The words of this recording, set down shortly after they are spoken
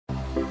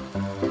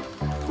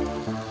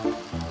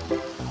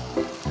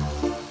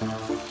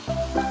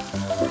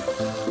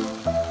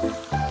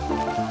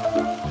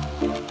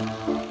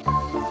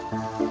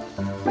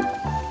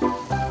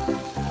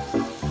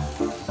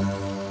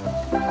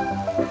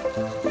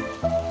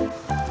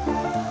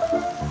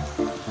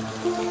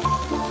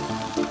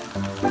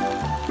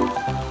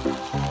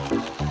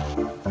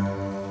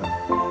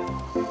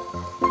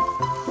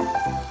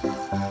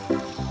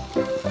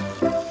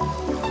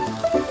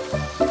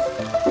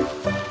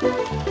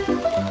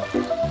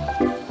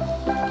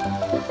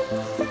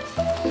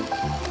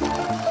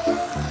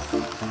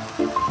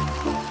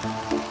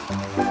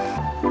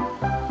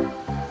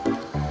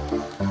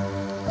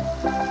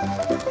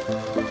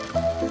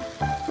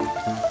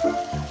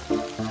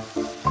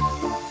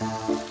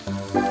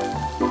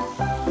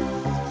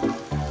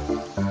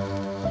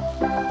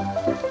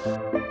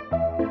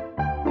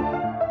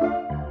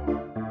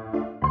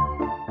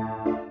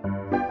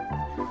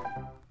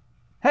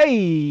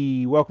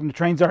Hey, welcome to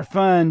Trains Are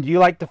Fun. Do you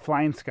like the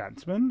Flying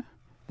Scotsman?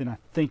 Then I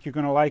think you're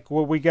going to like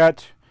what we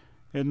got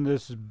in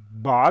this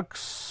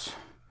box.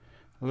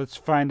 Let's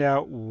find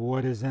out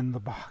what is in the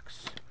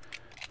box.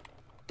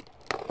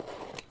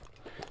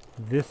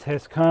 This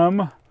has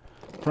come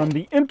from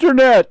the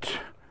internet,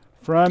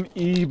 from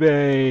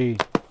eBay.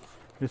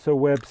 It's a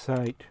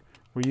website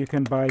where you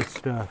can buy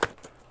stuff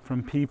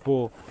from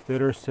people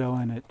that are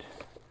selling it.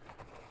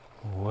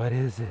 What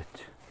is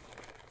it?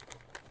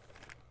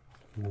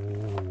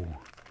 Ooh,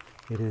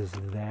 it is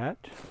that.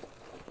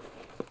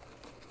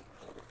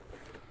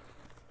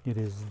 It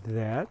is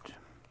that.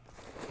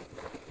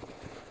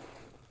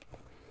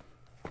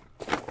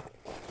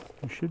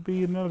 There should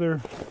be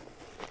another.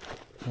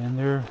 And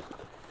there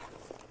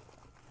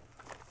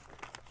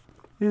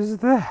is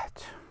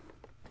that.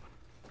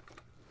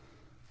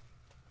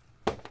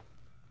 So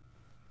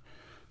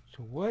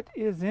what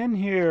is in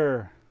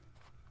here?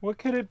 What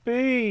could it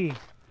be?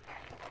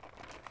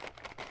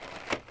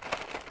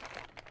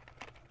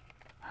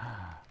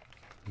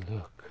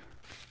 Look,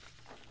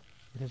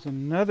 it is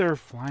another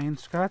Flying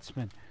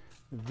Scotsman.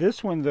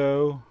 This one,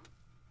 though,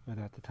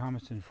 without the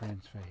Thomas and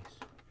Friends face.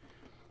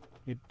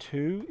 It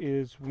too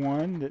is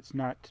one that's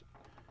not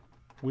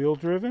wheel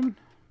driven.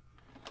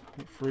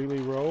 It freely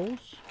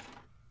rolls.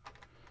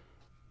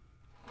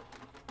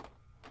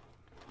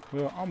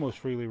 Well, almost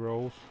freely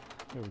rolls.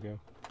 There we go.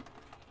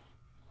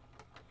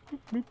 Boop,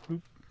 boop,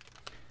 boop.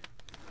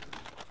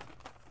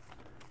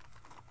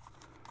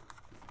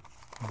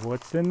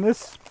 What's in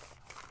this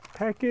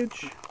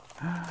package?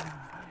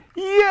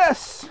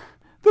 Yes!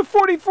 The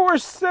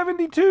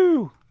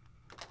 4472!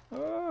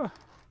 Oh,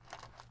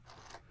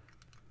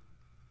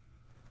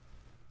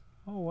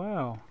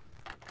 wow.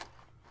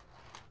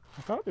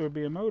 I thought there would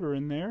be a motor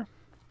in there.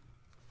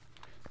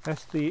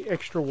 That's the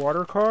extra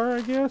water car,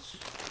 I guess.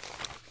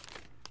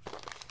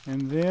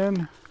 And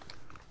then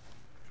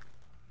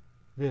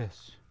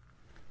this.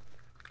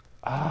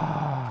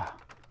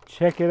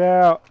 Check it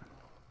out.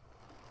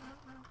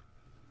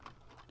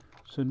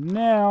 So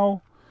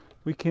now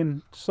we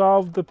can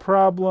solve the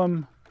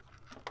problem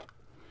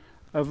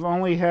of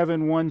only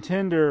having one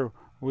tender.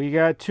 We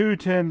got two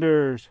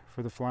tenders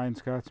for the Flying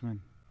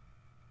Scotsman.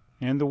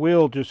 And the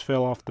wheel just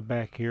fell off the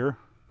back here.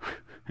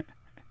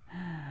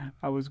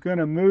 I was going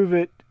to move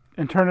it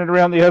and turn it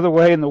around the other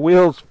way, and the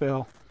wheels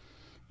fell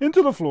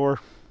into the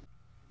floor.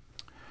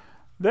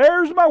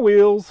 There's my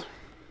wheels.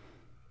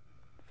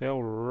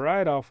 Fell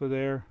right off of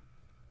there.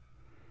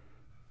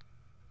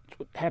 That's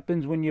what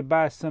happens when you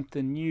buy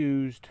something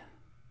used.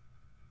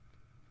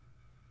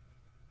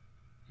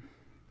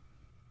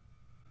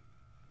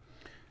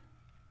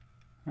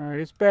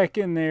 Alright, it's back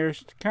in there.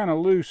 It's kind of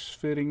loose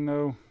fitting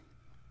though.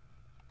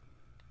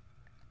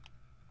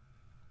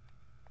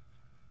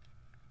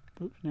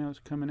 Oops, now it's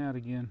coming out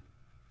again.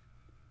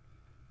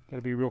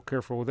 Gotta be real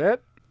careful with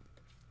that.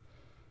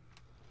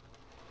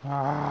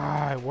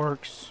 It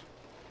works.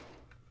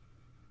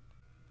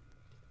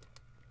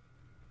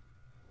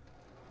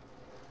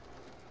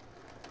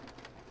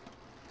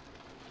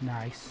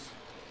 Nice.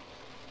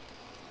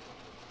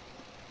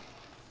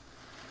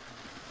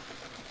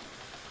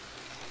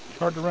 It's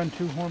hard to run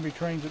two Hornby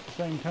trains at the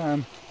same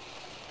time.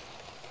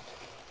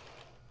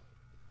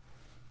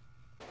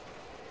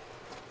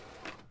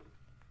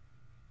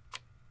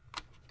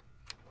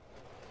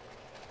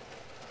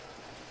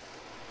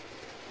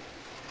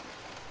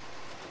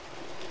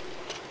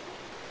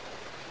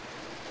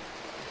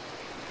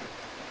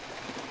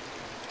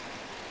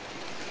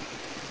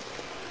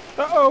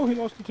 Uh-oh, he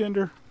lost the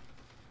tender.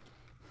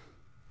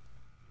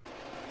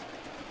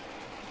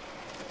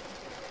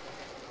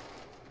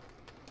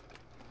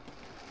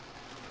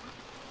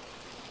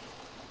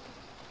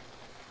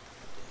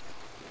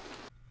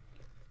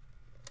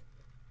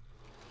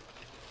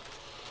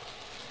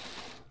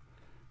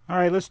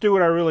 Alright, let's do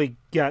what I really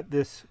got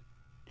this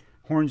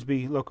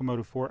Hornsby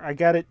locomotive for. I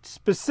got it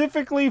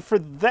specifically for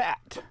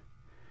that.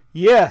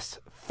 Yes,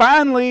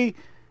 finally,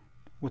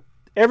 what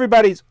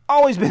everybody's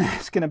always been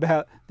asking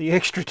about, the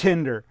extra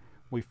tender.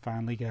 We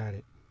finally got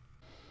it.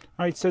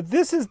 Alright, so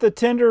this is the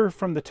tender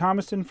from the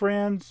Thomas and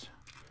Friends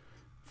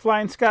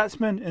Flying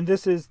Scotsman, and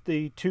this is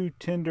the two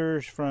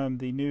tenders from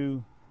the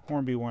new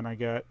Hornby one I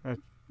got.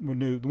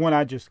 The one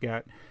I just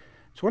got.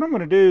 So what I'm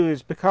going to do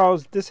is,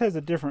 because this has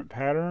a different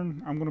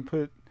pattern, I'm going to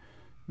put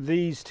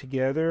these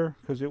together,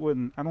 because it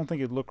wouldn't, I don't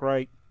think it'd look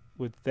right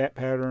with that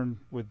pattern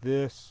with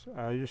this.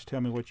 Just tell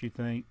me what you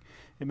think.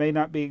 It may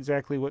not be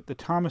exactly what the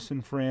Thomas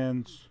and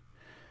Friends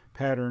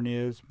pattern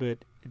is, but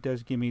it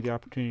does give me the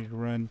opportunity to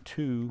run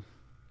two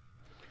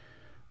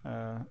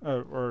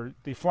or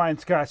the Flying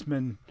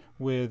Scotsman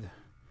with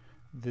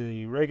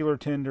the regular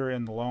tender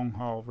and the long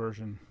haul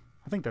version.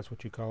 I think that's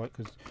what you call it,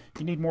 because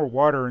you need more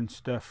water and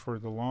stuff for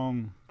the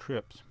long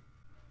trips.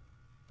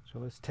 So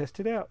let's test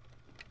it out.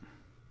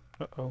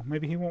 Uh-oh,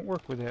 maybe he won't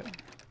work with that.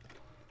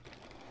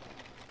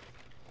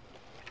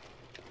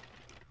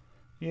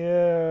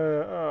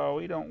 Yeah, oh,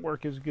 he don't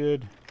work as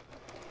good.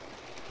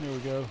 There we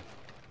go.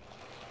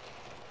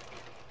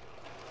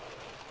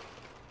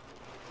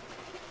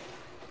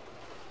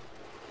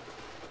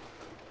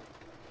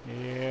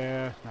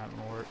 It's not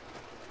going to work.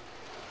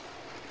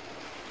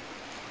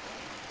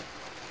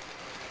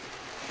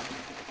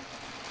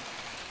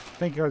 I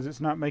think because it's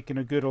not making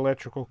a good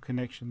electrical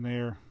connection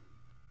there.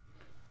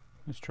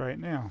 Let's try it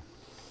now.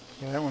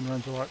 Yeah, that one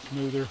runs a lot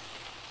smoother.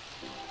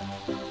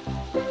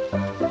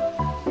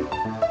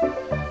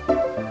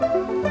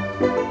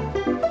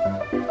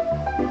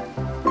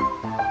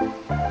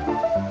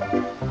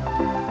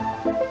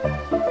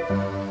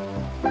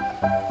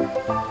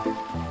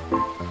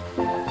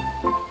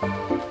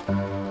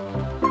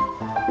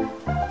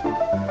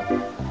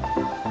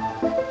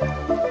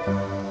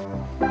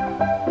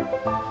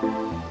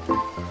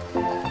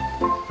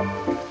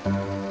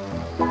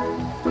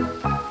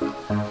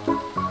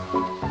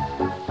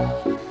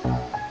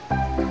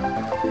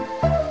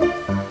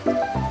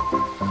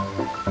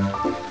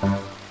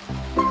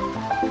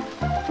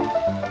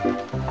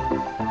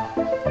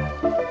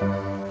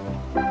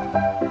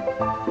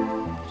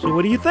 So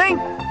what do you think?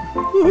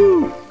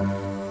 Woohoo!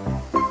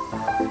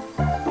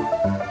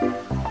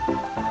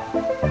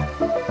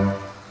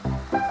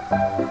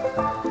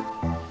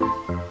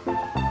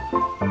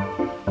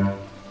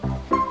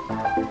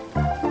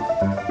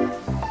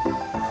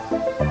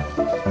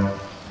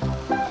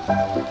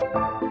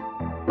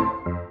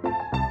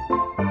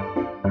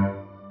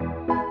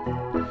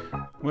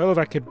 Well, if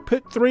I could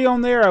put 3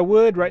 on there, I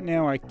would. Right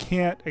now, I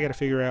can't. I got to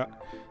figure out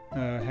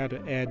how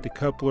to add the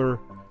coupler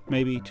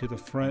maybe to the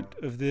front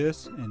of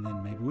this, and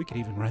then maybe we could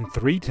even run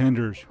 3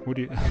 tenders. What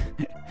do you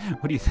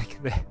what do you think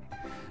of that?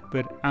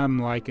 But I'm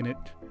liking it.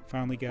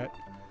 Finally got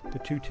the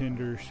 2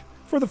 tenders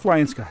for the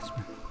Flying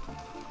Scotsman.